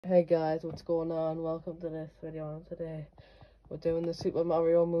Hey guys, what's going on? Welcome to this video, and today we're doing the Super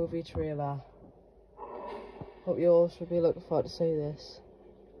Mario movie trailer. Hope you all should be looking forward to see this.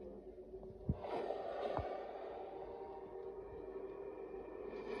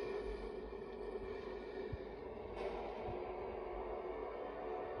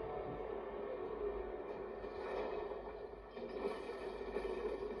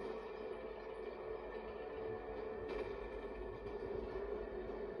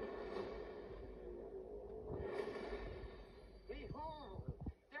 Behold,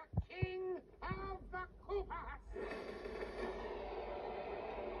 the King of the Koopas!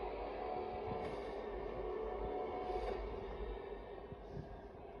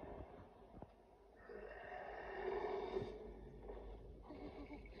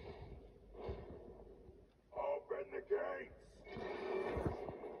 Open the gates!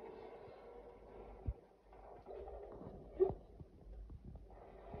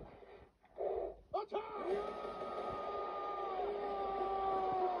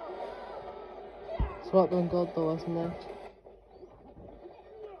 It's not going good though, isn't it?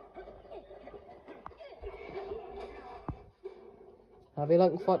 I'll be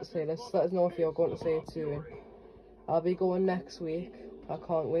looking forward to see this. Let us know if you're going to see it soon. I'll be going next week. I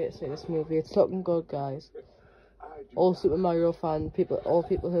can't wait to see this movie. It's looking good, guys. All Super Mario fans, all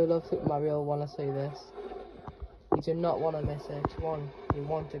people who love Super Mario want to see this. You do not want to miss it. You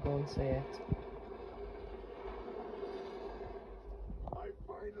want to go and see it. I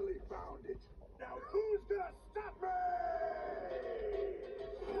finally found it. Now who's gonna stop me?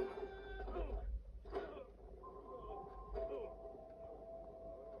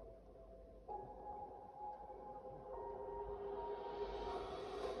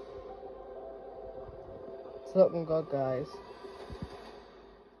 It's looking good, guys.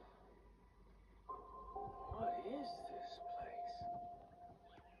 What is this place?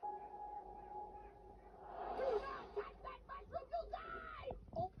 Do not touch that mushroom, you'll die!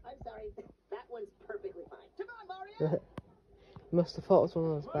 Oh, I'm sorry. That one's perfectly fine. Come on, Mario! Must have thought it was one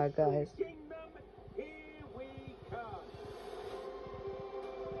of those bad guys. Kingdom, here we come.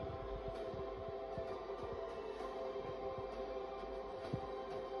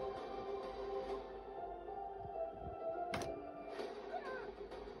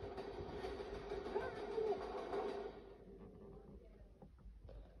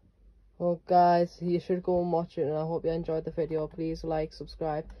 Well guys, you should go and watch it, and I hope you enjoyed the video. Please like,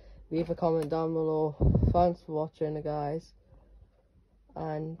 subscribe, leave a comment down below. Thanks for watching, guys,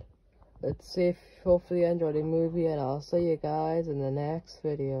 and let's see if hopefully you enjoyed the movie, and I'll see you guys in the next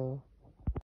video.